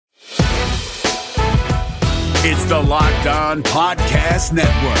It's the Locked On Podcast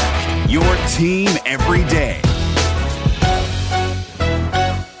Network, your team every day.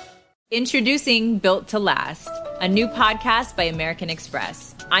 Introducing Built to Last, a new podcast by American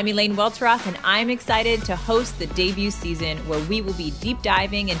Express. I'm Elaine Welteroth, and I'm excited to host the debut season where we will be deep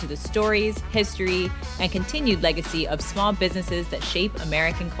diving into the stories, history, and continued legacy of small businesses that shape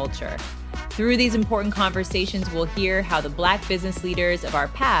American culture. Through these important conversations, we'll hear how the Black business leaders of our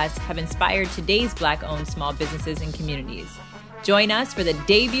past have inspired today's Black-owned small businesses and communities. Join us for the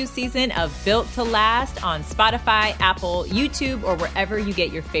debut season of Built to Last on Spotify, Apple, YouTube, or wherever you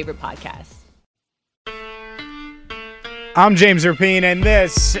get your favorite podcasts. I'm James Rapine, and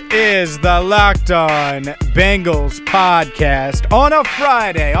this is the Locked On Bengals podcast on a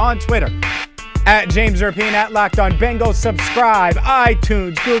Friday on Twitter. At James Rapine, at Locked On Bengals. Subscribe,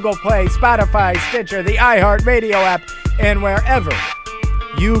 iTunes, Google Play, Spotify, Stitcher, the iHeartRadio app, and wherever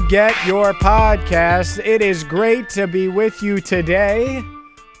you get your podcasts. It is great to be with you today.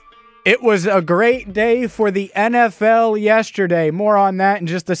 It was a great day for the NFL yesterday. More on that in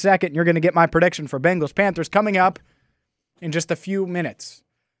just a second. You're going to get my prediction for Bengals-Panthers coming up in just a few minutes.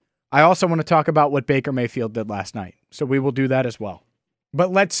 I also want to talk about what Baker Mayfield did last night, so we will do that as well.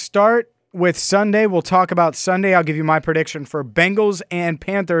 But let's start with Sunday. We'll talk about Sunday. I'll give you my prediction for Bengals and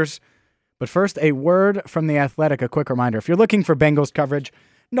Panthers. But first, a word from The Athletic, a quick reminder. If you're looking for Bengals coverage,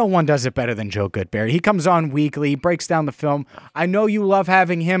 no one does it better than Joe Goodberry. He comes on weekly, breaks down the film. I know you love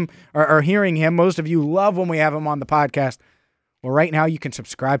having him or hearing him. Most of you love when we have him on the podcast. Well, right now you can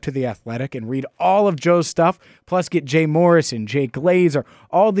subscribe to The Athletic and read all of Joe's stuff, plus get Jay Morrison, Jay Glazer,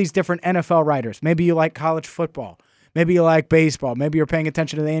 all these different NFL writers. Maybe you like college football. Maybe you like baseball. Maybe you're paying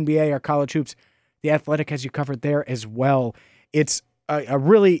attention to the NBA or college hoops. The Athletic has you covered there as well. It's a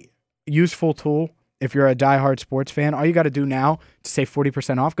really useful tool if you're a diehard sports fan. All you got to do now to save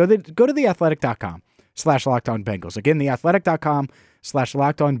 40% off, go to theathletic.com/LockedOnBengals. Again,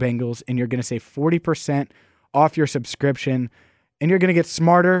 theathletic.com/LockedOnBengals, and you're going to save 40% off your subscription, and you're going to get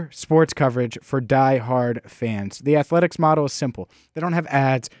smarter sports coverage for diehard fans. The Athletic's model is simple. They don't have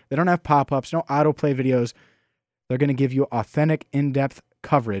ads. They don't have pop-ups, no autoplay videos. They're going to give you authentic, in-depth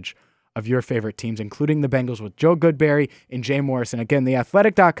coverage of your favorite teams, including the Bengals with Joe Goodberry and Jay Morrison. Again,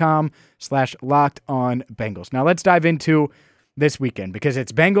 theathletic.com/LockedOnBengals. Now let's dive into this weekend because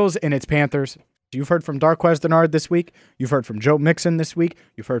it's Bengals and it's Panthers. You've heard from Darquez Dennard this week. You've heard from Joe Mixon this week.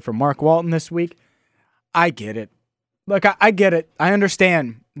 You've heard from Mark Walton this week. I get it. Look, I get it. I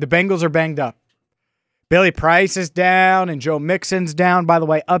understand. The Bengals are banged up. Billy Price is down and Joe Mixon's down. By the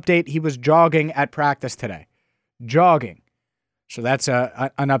way, update, he was jogging at practice today. Jogging. So that's an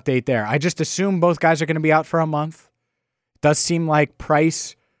update there. I just assume both guys are going to be out for a month. It does seem like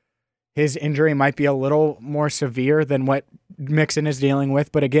Price, his injury might be a little more severe than what Mixon is dealing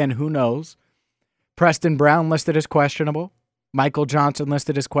with. But again, who knows? Preston Brown listed as questionable. Michael Johnson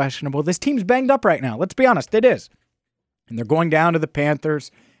listed as questionable. This team's banged up right now. Let's be honest, it is. And they're going down to the Panthers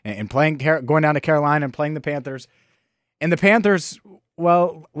and going down to Carolina and playing the Panthers. And the Panthers,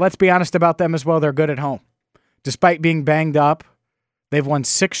 well, let's be honest about them as well. They're good at home. Despite being banged up, they've won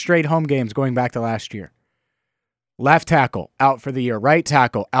 6 straight home games going back to last year. Left tackle, out for the year. Right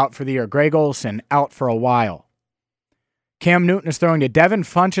tackle, out for the year. Greg Olsen, out for a while. Cam Newton is throwing to Devin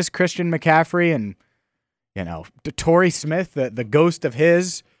Funchess, Christian McCaffrey, and, Torrey Smith, the ghost of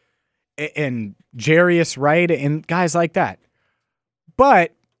his, and Jarius Wright, and guys like that.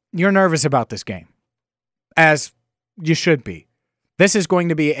 But you're nervous about this game, as you should be. This is going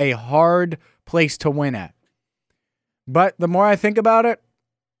to be a hard place to win at. But the more I think about it,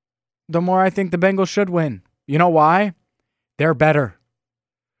 the more I think the Bengals should win. You know why? They're better.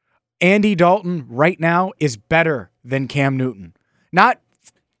 Andy Dalton right now is better than Cam Newton. Not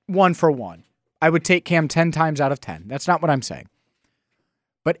 1 for 1. I would take Cam 10 times out of 10. That's not what I'm saying.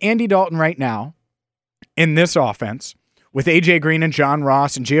 But Andy Dalton right now, in this offense, with A.J. Green and John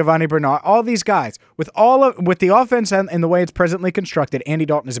Ross and Giovanni Bernard, all these guys, with the offense and the way it's presently constructed, Andy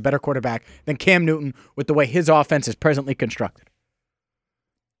Dalton is a better quarterback than Cam Newton with the way his offense is presently constructed.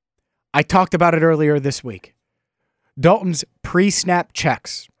 I talked about it earlier this week. Dalton's pre-snap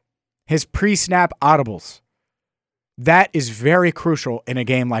checks, his pre-snap audibles, that is very crucial in a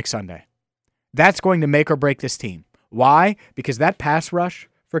game like Sunday. That's going to make or break this team. Why? Because that pass rush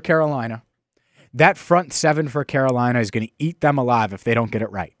for Carolina, that front 7 for Carolina is going to eat them alive if they don't get it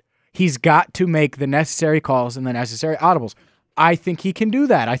right. He's got to make the necessary calls and the necessary audibles. I think he can do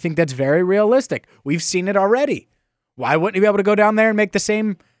that. I think that's very realistic. We've seen it already. Why wouldn't he be able to go down there and make the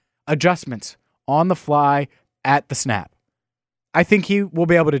same adjustments on the fly at the snap? I think he will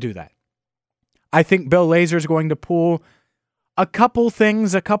be able to do that. I think Bill Lazor is going to pull a couple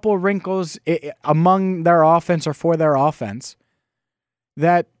things, a couple wrinkles among their offense or for their offense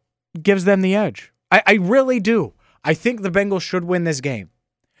that gives them the edge. I really do. I think the Bengals should win this game.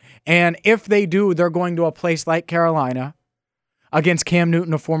 And if they do, they're going to a place like Carolina against Cam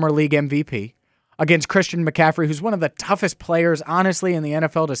Newton, a former league MVP, against Christian McCaffrey, who's one of the toughest players, honestly, in the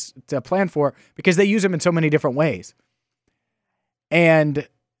NFL to plan for because they use him in so many different ways. And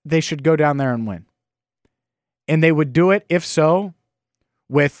they should go down there and win. And they would do it, if so,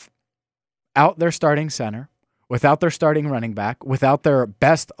 without their starting center, without their starting running back, without their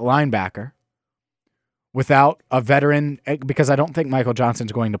best linebacker, without a veteran, because I don't think Michael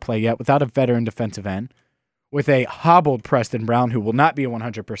Johnson's going to play yet, without a veteran defensive end, with a hobbled Preston Brown who will not be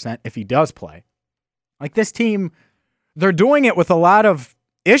 100% if he does play. Like this team, they're doing it with a lot of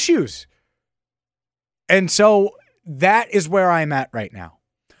issues. And so that is where I'm at right now.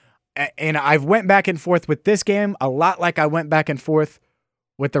 And I've went back and forth with this game a lot like I went back and forth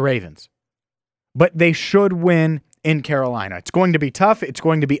with the Ravens. But they should win in Carolina. It's going to be tough. It's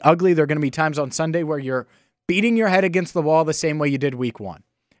going to be ugly. There are going to be times on Sunday where you're beating your head against the wall the same way you did week 1.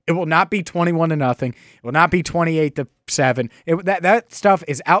 It will not be 21-0. It will not be 28-7. That stuff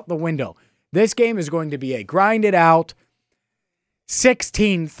is out the window. This game is going to be a grind it out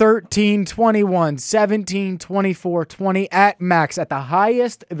 16, 13, 21, 17, 24, 20 at max. At the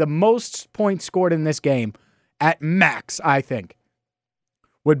highest, the most points scored in this game at max, I think,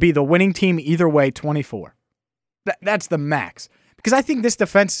 would be the winning team either way, 24. That's the max. Because I think this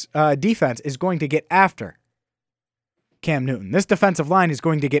defense is going to get after Cam Newton. This defensive line is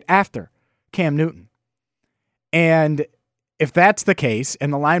going to get after Cam Newton. And if that's the case,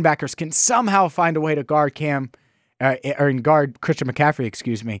 and the linebackers can somehow find a way to guard guard Christian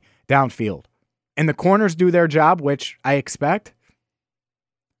McCaffrey, downfield, and the corners do their job, which I expect,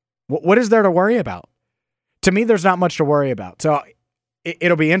 what is there to worry about? To me, there's not much to worry about. So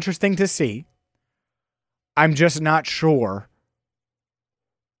it'll be interesting to see. I'm just not sure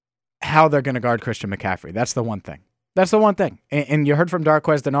how they're going to guard Christian McCaffrey. That's the one thing. And you heard from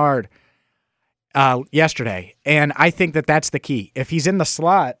Darqueze Dennard yesterday, and I think that's the key. If he's in the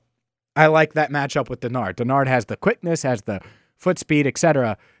slot, I like that matchup with Dennard. Dennard has the quickness, has the foot speed,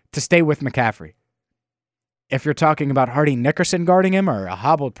 etc., to stay with McCaffrey. If you're talking about Hardy Nickerson guarding him, or a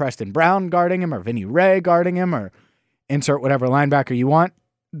hobbled Preston Brown guarding him, or Vinny Ray guarding him, or insert whatever linebacker you want,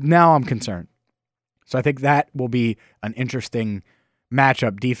 now I'm concerned. So I think that will be an interesting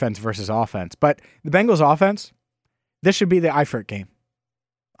matchup, defense versus offense. But the Bengals offense, this should be the Eifert game,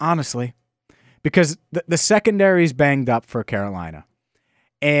 honestly, because the secondary's banged up for Carolina.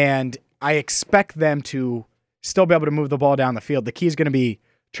 And I expect them to still be able to move the ball down the field. The key is going to be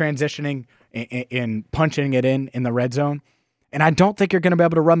transitioning and punching it in the red zone. And I don't think you're going to be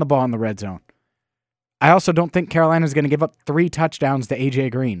able to run the ball in the red zone. I also don't think Carolina's going to give up 3 touchdowns to A.J.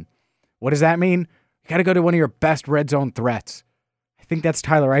 Green. What does that mean? You got to go to one of your best red zone threats. I think that's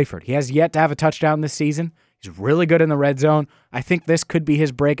Tyler Eifert. He has yet to have a touchdown this season. He's really good in the red zone. I think this could be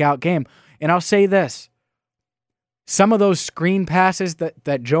his breakout game. And I'll say this. Some of those screen passes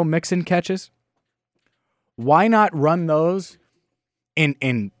that Joe Mixon catches, why not run those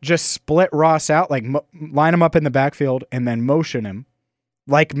and just split Ross out, like line him up in the backfield and then motion him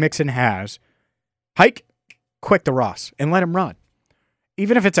like Mixon has. Hike, quick to Ross, and let him run.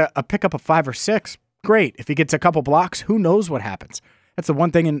 Even if it's a pickup of 5 or 6, great. If he gets a couple blocks, who knows what happens? That's the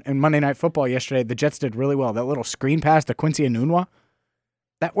one thing in Monday Night Football yesterday the Jets did really well. That little screen pass to Quincy Enunwa,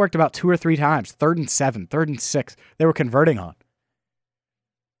 that worked about 2 or 3 times. 3rd and 7, 3rd and 6, they were converting on.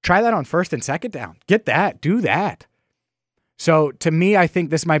 Try that on 1st and 2nd down. Get that. Do that. So to me, I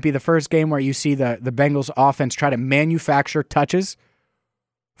think this might be the first game where you see the Bengals offense try to manufacture touches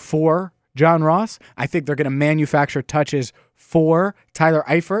for John Ross. I think they're going to manufacture touches for Tyler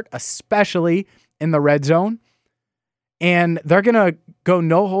Eifert, especially in the red zone. And they're going to go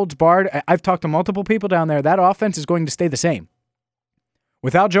no holds barred. I've talked to multiple people down there. That offense is going to stay the same.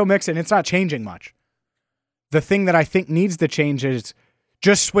 Without Joe Mixon, it's not changing much. The thing that I think needs to change is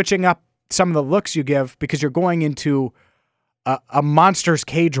just switching up some of the looks you give, because you're going into a monster's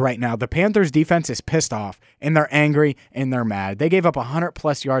cage right now. The Panthers defense is pissed off, and they're angry, and they're mad. They gave up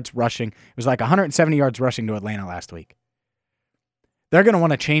 100-plus yards rushing. It was like 170 yards rushing to Atlanta last week. They're going to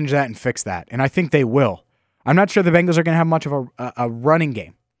want to change that and fix that, and I think they will. I'm not sure the Bengals are going to have much of a running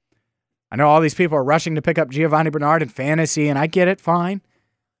game. I know all these people are rushing to pick up Giovanni Bernard in fantasy, and I get it, fine.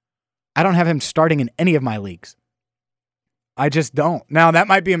 I don't have him starting in any of my leagues. I just don't. Now, that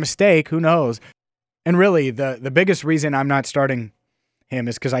might be a mistake. Who knows? And really, the biggest reason I'm not starting him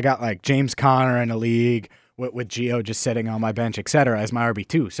is because I got like James Conner in a league with Gio just sitting on my bench, etc., as my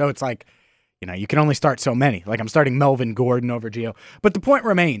RB2. So it's like, You can only start so many. Like I'm starting Melvin Gordon over Gio. But the point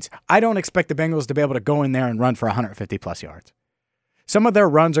remains, I don't expect the Bengals to be able to go in there and run for 150 plus yards. Some of their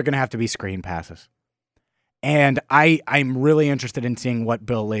runs are going to have to be screen passes. And I'm really interested in seeing what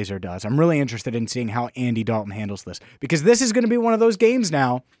Bill Lazor does. I'm really interested in seeing how Andy Dalton handles this. Because this is going to be one of those games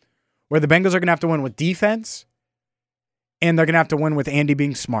now where the Bengals are going to have to win with defense, and they're going to have to win with Andy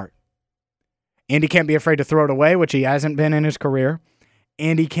being smart. Andy can't be afraid to throw it away, which he hasn't been in his career.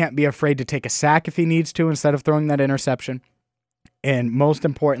 Andy can't be afraid to take a sack if he needs to instead of throwing that interception. And most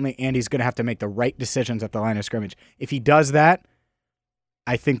importantly, Andy's going to have to make the right decisions at the line of scrimmage. If he does that,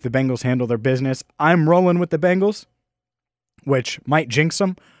 I think the Bengals handle their business. I'm rolling with the Bengals, which might jinx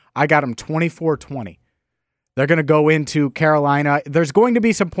them. I got them 24-20. They're going to go into Carolina. There's going to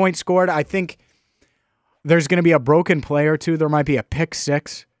be some points scored. I think there's going to be a broken play or two. There might be a pick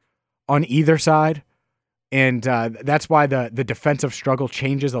six on either side. And that's why the defensive struggle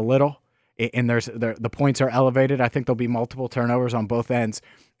changes a little. And the points are elevated. I think there'll be multiple turnovers on both ends.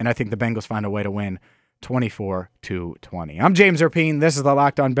 And I think the Bengals find a way to win 24-20. I'm James Erpine. This is the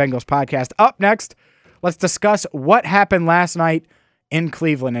Locked On Bengals podcast. Up next, let's discuss what happened last night in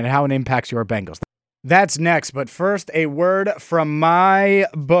Cleveland and how it impacts your Bengals. That's next, but first, a word from my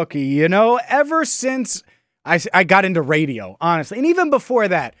bookie. Ever since I got into radio, honestly, and even before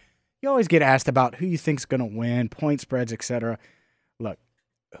that, you always get asked about who you think's going to win, point spreads, etc. Look,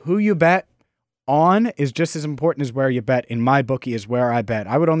 who you bet on is just as important as where you bet. In my bookie is where I bet.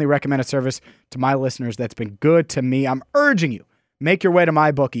 I would only recommend a service to my listeners that's been good to me. I'm urging you, make your way to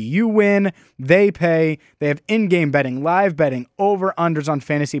my bookie. You win, they pay. They have in-game betting, live betting, over-unders on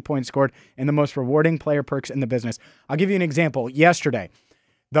fantasy points scored, and the most rewarding player perks in the business. I'll give you an example. Yesterday,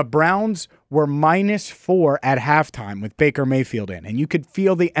 the Browns were -4 at halftime with Baker Mayfield in, and you could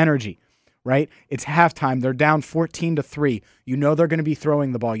feel the energy. Right? It's halftime. They're down 14-3. You know they're going to be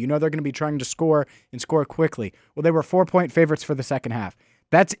throwing the ball. You know they're going to be trying to score and score quickly. Well, they were 4-point favorites for the second half.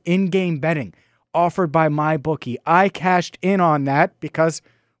 That's in-game betting offered by MyBookie. I cashed in on that because,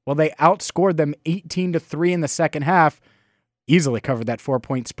 well, they outscored them 18-3 in the second half. Easily covered that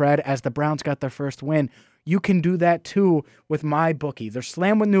 4-point spread as the Browns got their first win. You can do that too with MyBookie. They're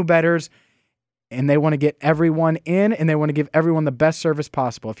slammed with new bettors, and they want to get everyone in, and they want to give everyone the best service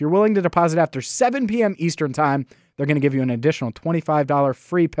possible. If you're willing to deposit after 7 p.m. Eastern time, they're going to give you an additional $25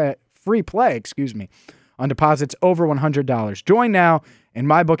 free play on deposits over $100. Join now, and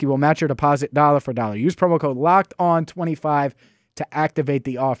MyBookie will match your deposit dollar for dollar. Use promo code LOCKEDON25 to activate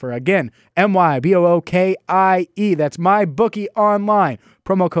the offer. Again, MyBookie. That's MyBookie online.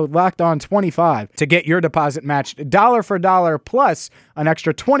 Promo code LOCKEDON25 to get your deposit matched dollar for dollar plus an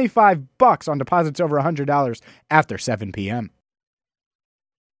extra $25 on deposits over $100 after 7 p.m.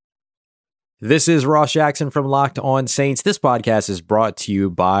 This is Ross Jackson from Locked On Saints. This podcast is brought to you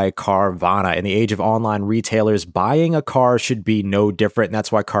by Carvana. In the age of online retailers, buying a car should be no different. And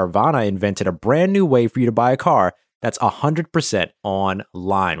that's why Carvana invented a brand new way for you to buy a car that's 100%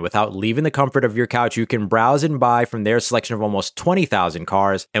 online. Without leaving the comfort of your couch, you can browse and buy from their selection of almost 20,000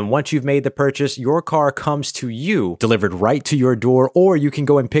 cars. And once you've made the purchase, your car comes to you, delivered right to your door, or you can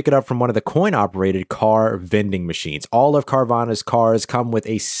go and pick it up from one of the coin-operated car vending machines. All of Carvana's cars come with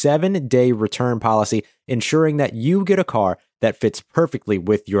a 7-day return policy, ensuring that you get a car that fits perfectly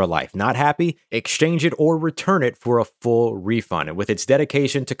with your life. Not happy? Exchange it or return it for a full refund. And with its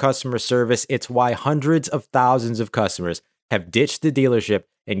dedication to customer service, it's why hundreds of thousands of customers have ditched the dealership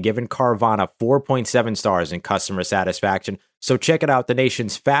and given Carvana 4.7 stars in customer satisfaction. So check it out, the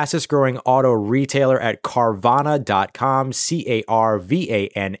nation's fastest growing auto retailer at Carvana.com, Carvana.com,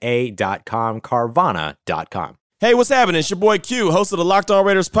 Carvana.com. Hey, what's happening? It's your boy Q, host of the Locked On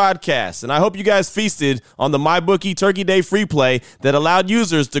Raiders podcast, and I hope you guys feasted on the MyBookie Turkey Day free play that allowed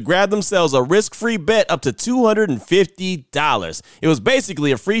users to grab themselves a risk-free bet up to $250. It was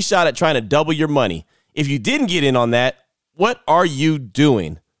basically a free shot at trying to double your money. If you didn't get in on that, what are you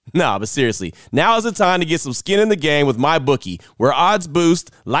doing? Nah, but seriously, now is the time to get some skin in the game with MyBookie, where odds boost,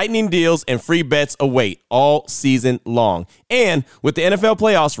 lightning deals, and free bets await all season long. And with the NFL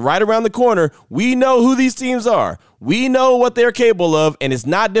playoffs right around the corner, we know who these teams are. We know what they're capable of, and it's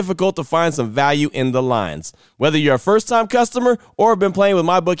not difficult to find some value in the lines. Whether you're a first-time customer or have been playing with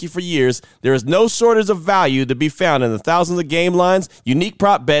MyBookie for years, there is no shortage of value to be found in the thousands of game lines, unique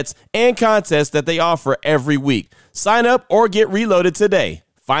prop bets, and contests that they offer every week. Sign up or get reloaded today.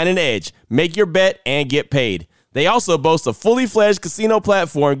 Find an edge, make your bet, and get paid. They also boast a fully fledged casino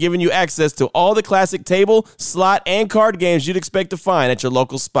platform giving you access to all the classic table, slot, and card games you'd expect to find at your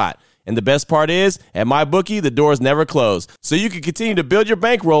local spot. And the best part is, at MyBookie, the doors never close, so you can continue to build your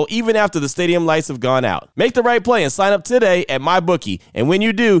bankroll even after the stadium lights have gone out. Make the right play and sign up today at MyBookie. And when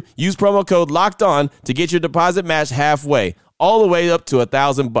you do, use promo code LOCKEDON to get your deposit matched halfway, all the way up to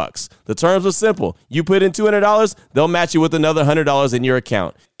 $1,000. The terms are simple. You put in $200, they'll match you with another $100 in your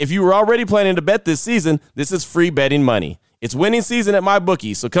account. If you were already planning to bet this season, this is free betting money. It's winning season at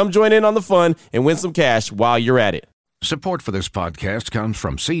MyBookie, so come join in on the fun and win some cash while you're at it. Support for this podcast comes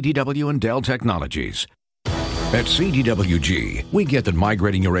from CDW and Dell Technologies. At CDWG, we get that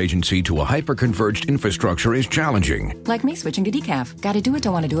migrating your agency to a hyper-converged infrastructure is challenging. Like me switching to decaf. Gotta do it,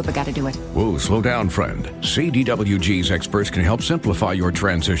 don't want to do it, but gotta do it. Whoa, slow down, friend. CDWG's experts can help simplify your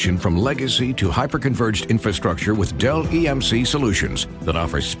transition from legacy to hyper-converged infrastructure with Dell EMC solutions that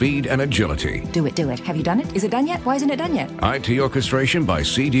offer speed and agility. Do it, do it. Have you done it? Is it done yet? Why isn't it done yet? IT orchestration by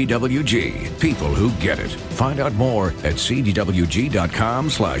CDWG. People who get it. Find out more at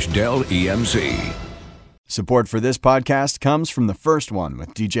cdwg.com/Dell EMC. Support for this podcast comes from The First One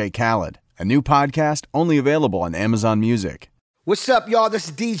with DJ Khaled, a new podcast only available on Amazon Music. What's up, y'all? This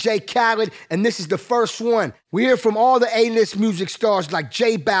is DJ Khaled, and this is The First One. We hear from all the A-list music stars like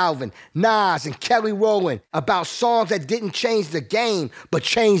J Balvin, Nas, and Kelly Rowland about songs that didn't change the game, but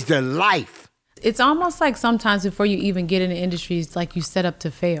changed their life. It's almost like sometimes before you even get in the industry, it's like you set up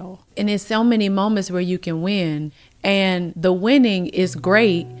to fail. And there's so many moments where you can win. And the winning is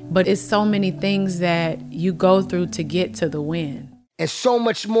great, but it's so many things that you go through to get to the win. And so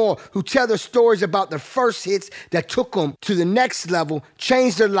much more, who tell their stories about their first hits that took them to the next level,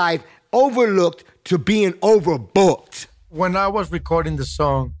 changed their life, overlooked to being overbooked. When I was recording the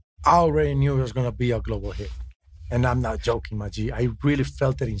song, I already knew it was going to be a global hit. And I'm not joking, my G. I really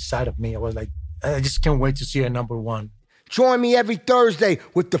felt it inside of me. I was like, I just can't wait to see it number one. Join me every Thursday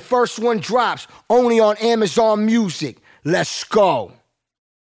with The First One drops only on Amazon Music. Let's go.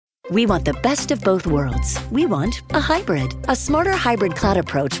 We want the best of both worlds. We want a hybrid. A smarter hybrid cloud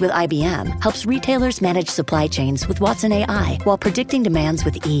approach with IBM helps retailers manage supply chains with Watson AI while predicting demands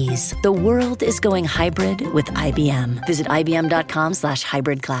with ease. The world is going hybrid with IBM. Visit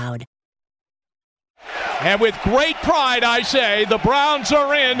IBM.com/hybrid cloud. And with great pride, I say, the Browns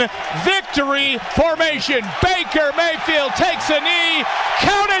are in victory formation. Baker Mayfield takes a knee.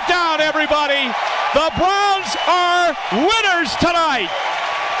 Count it down, everybody. The Browns are winners tonight.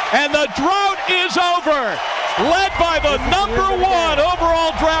 And the drought is over. Led by the #1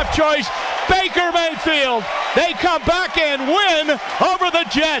 overall draft choice, Baker Mayfield. They come back and win over the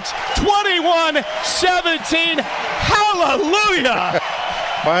Jets, 21-17. Hallelujah.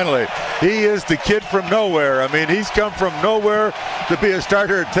 Finally, he is the kid from nowhere. I mean, he's come from nowhere to be a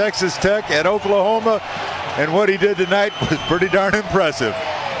starter at Texas Tech, at Oklahoma, and what he did tonight was pretty darn impressive.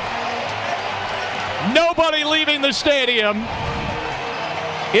 Nobody leaving the stadium.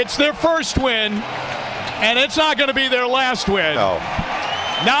 It's their first win, and it's not going to be their last win. No.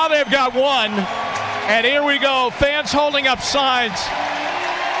 Now they've got one, and here we go. Fans holding up signs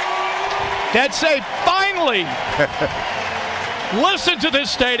that say, finally. Listen to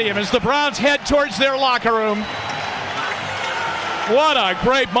this stadium as the Browns head towards their locker room. What a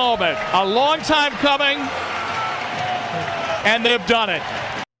great moment. A long time coming, and they've done it.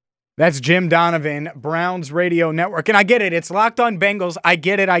 That's Jim Donovan, Browns Radio Network. And I get it. It's Locked On Bengals. I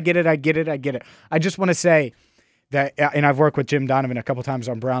get it. I just want to say that, and I've worked with Jim Donovan a couple times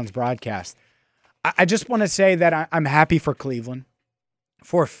on Browns broadcast. I just want to say that I'm happy for Cleveland,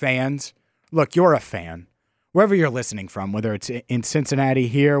 for fans. Look, you're a fan. Wherever you're listening from, whether it's in Cincinnati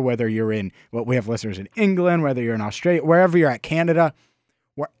here, whether you're in, well, we have listeners in England, whether you're in Australia, wherever you're at, Canada,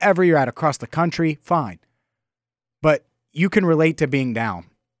 wherever you're at across the country, fine. But you can relate to being down.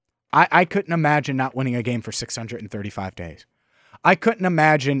 I couldn't imagine not winning a game for 635 days. I couldn't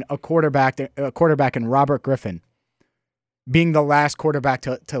imagine a quarterback in Robert Griffin being the last quarterback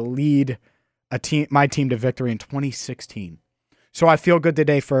to lead my team to victory in 2016. So I feel good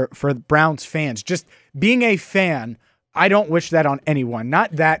today for Browns fans. Just being a fan, I don't wish that on anyone.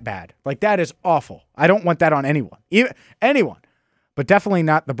 Not that bad. Like, that is awful. I don't want that on anyone. Anyone. But definitely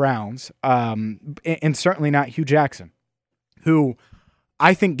not the Browns. And certainly not Hugh Jackson, who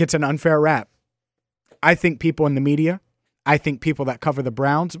I think gets an unfair rap. I think people in the media, I think people that cover the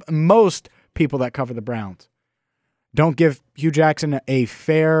Browns, most people that cover the Browns, don't give Hugh Jackson a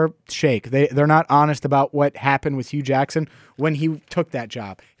fair shake. They're not honest about what happened with Hugh Jackson when he took that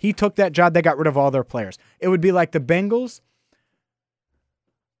job. He took that job, they got rid of all their players. It would be like the Bengals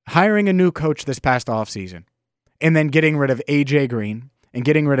hiring a new coach this past offseason and then getting rid of A.J. Green and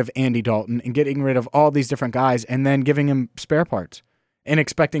getting rid of Andy Dalton and getting rid of all these different guys and then giving him spare parts and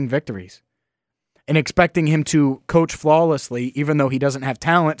expecting victories. and expecting him to coach flawlessly, even though he doesn't have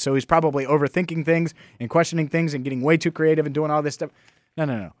talent. So he's probably overthinking things and questioning things and getting way too creative and doing all this stuff.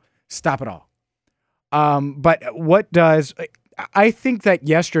 No. Stop it all. But I think that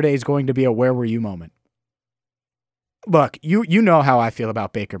yesterday is going to be a where were you moment. Look, you know how I feel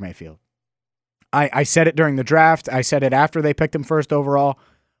about Baker Mayfield. I said it during the draft. I said it after they picked him first overall.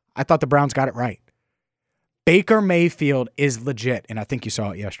 I thought the Browns got it right. Baker Mayfield is legit, and I think you saw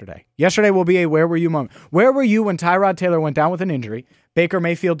it yesterday. Yesterday will be a where were you moment. Where were you when Tyrod Taylor went down with an injury? Baker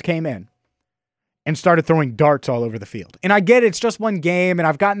Mayfield came in and started throwing darts all over the field. And I get it's just one game, and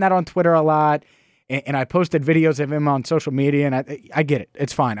I've gotten that on Twitter a lot, and I posted videos of him on social media, and I get it.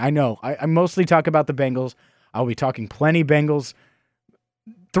 It's fine. I know. I mostly talk about the Bengals. I'll be talking plenty Bengals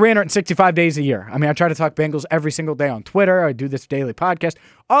 365 days a year. I mean, I try to talk Bengals every single day on Twitter. I do this daily podcast,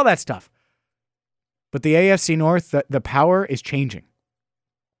 all that stuff. But the AFC North, the power is changing.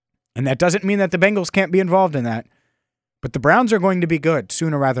 And that doesn't mean that the Bengals can't be involved in that. But the Browns are going to be good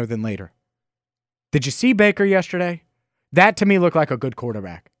sooner rather than later. Did you see Baker yesterday? That to me looked like a good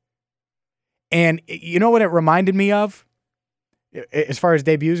quarterback. And you know what it reminded me of as far as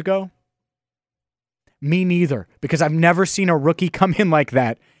debuts go? Me neither, because I've never seen a rookie come in like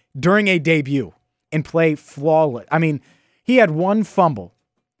that during a debut and play flawless. I mean, he had one fumble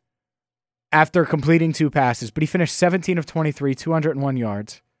after completing 2 passes, but he finished 17 of 23, 201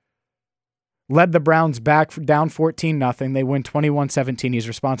 yards. Led the Browns back down 14-0. They win 21-17. He's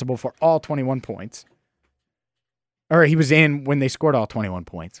responsible for all 21 points. Or he was in when they scored all 21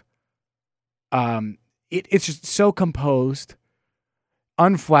 points. It's just so composed,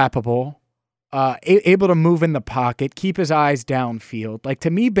 unflappable, able to move in the pocket, keep his eyes downfield. Like, to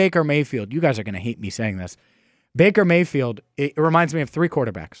me, Baker Mayfield, you guys are going to hate me saying this. Baker Mayfield, it reminds me of 3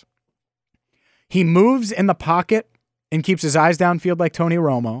 quarterbacks. He moves in the pocket and keeps his eyes downfield like Tony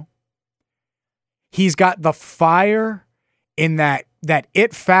Romo. He's got the fire in that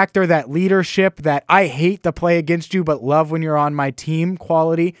it factor, that leadership, that I hate to play against you but love when you're on my team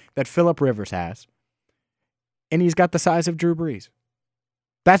quality that Phillip Rivers has. And he's got the size of Drew Brees.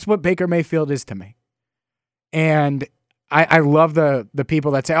 That's what Baker Mayfield is to me. And I love the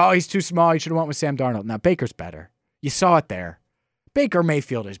people that say, oh, he's too small, you should have went with Sam Darnold. Now, Baker's better. You saw it there. Baker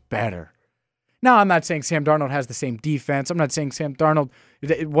Mayfield is better. Now, I'm not saying Sam Darnold has the same defense. I'm not saying Sam Darnold,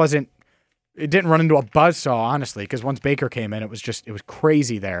 it didn't run into a buzzsaw, honestly, because once Baker came in, it was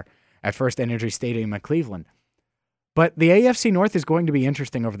crazy there at First Energy Stadium in Cleveland. But the AFC North is going to be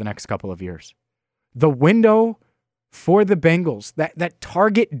interesting over the next couple of years. The window for the Bengals, that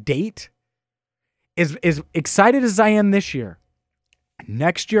target date, is excited as I am this year.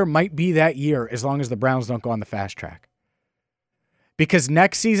 Next year might be that year as long as the Browns don't go on the fast track. Because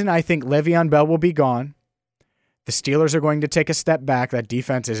next season, I think Le'Veon Bell will be gone. The Steelers are going to take a step back. That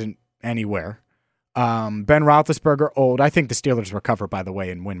defense isn't anywhere. Ben Roethlisberger, old. I think the Steelers recover, by the way,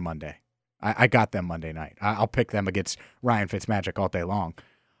 and win Monday. I got them Monday night. I'll pick them against Ryan Fitzmagic all day long.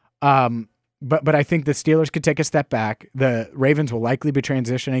 But I think the Steelers could take a step back. The Ravens will likely be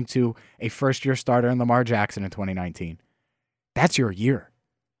transitioning to a first-year starter in Lamar Jackson in 2019. That's your year.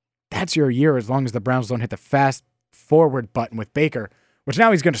 That's your year as long as the Browns don't hit the fast forward button with Baker, which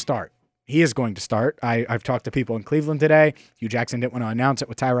now he's going to start. He is going to start. I've talked to people in Cleveland today. Hugh Jackson didn't want to announce it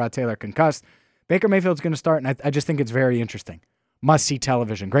with Tyrod Taylor concussed. Baker Mayfield's going to start, and I just think it's very interesting. Must-see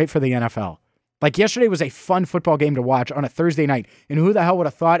television. Great for the NFL. Like, yesterday was a fun football game to watch on a Thursday night, and who the hell would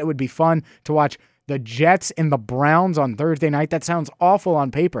have thought it would be fun to watch the Jets and the Browns on Thursday night? That sounds awful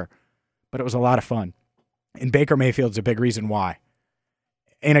on paper, but it was a lot of fun. And Baker Mayfield's a big reason why.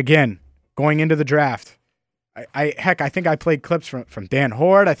 And again, going into the draft, I think I played clips from Dan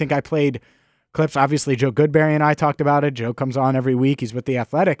Horde. I think I played clips. Obviously, Joe Goodberry and I talked about it. Joe comes on every week. He's with The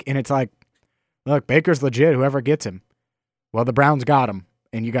Athletic. And it's like, look, Baker's legit, whoever gets him. Well, the Browns got him,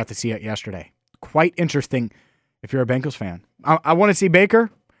 and you got to see it yesterday. Quite interesting if you're a Bengals fan. I want to see Baker.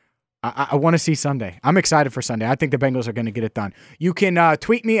 I want to see Sunday. I'm excited for Sunday. I think the Bengals are going to get it done. You can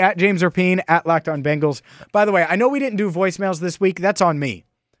tweet me at James Rapine, at Locked On Bengals. By the way, I know we didn't do voicemails this week. That's on me.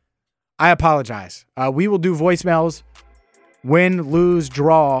 I apologize. We will do voicemails, win, lose,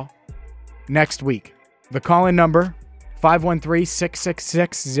 draw next week. The call-in number,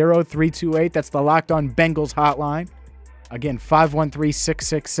 513-666-0328. That's the Locked On Bengals hotline. Again,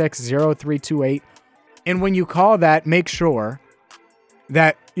 513-666-0328. And when you call that, make sure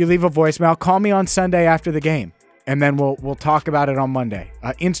that you leave a voicemail. Call me on Sunday after the game, and then we'll talk about it on Monday.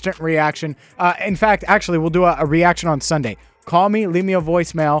 Instant reaction. In fact, actually, we'll do a reaction on Sunday. Call me, leave me a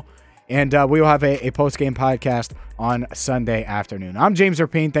voicemail, and we will have a post-game podcast on Sunday afternoon. I'm James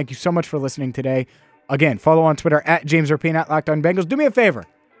Rapine. Thank you so much for listening today. Again, follow on Twitter at James Rapine, at Locked On Bengals. Do me a favor.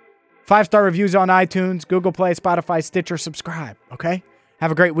 5-star reviews on iTunes, Google Play, Spotify, Stitcher. Subscribe, okay? Have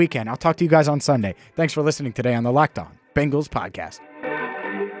a great weekend. I'll talk to you guys on Sunday. Thanks for listening today on the Locked On Bengals podcast.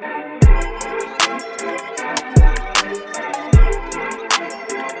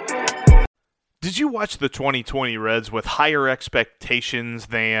 Did you watch the 2020 Reds with higher expectations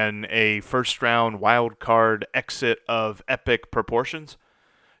than a first-round wild card exit of epic proportions?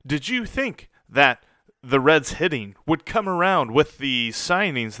 Did you think that the Reds hitting would come around with the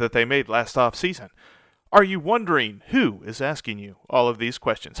signings that they made last offseason? Are you wondering who is asking you all of these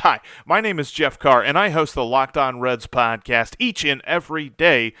questions? Hi, my name is Jeff Carr, and I host the Locked On Reds podcast each and every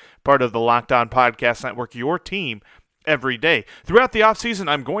day, part of the Locked On Podcast Network, your team every day. Throughout the offseason,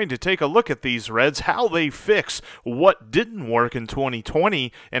 I'm going to take a look at these Reds, how they fix what didn't work in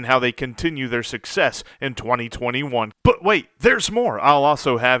 2020, and how they continue their success in 2021. But wait, there's more. I'll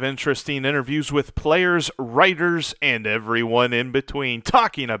also have interesting interviews with players, writers, and everyone in between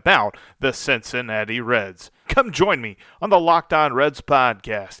talking about the Cincinnati Reds. Come join me on the Locked On Reds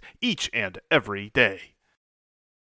podcast each and every day.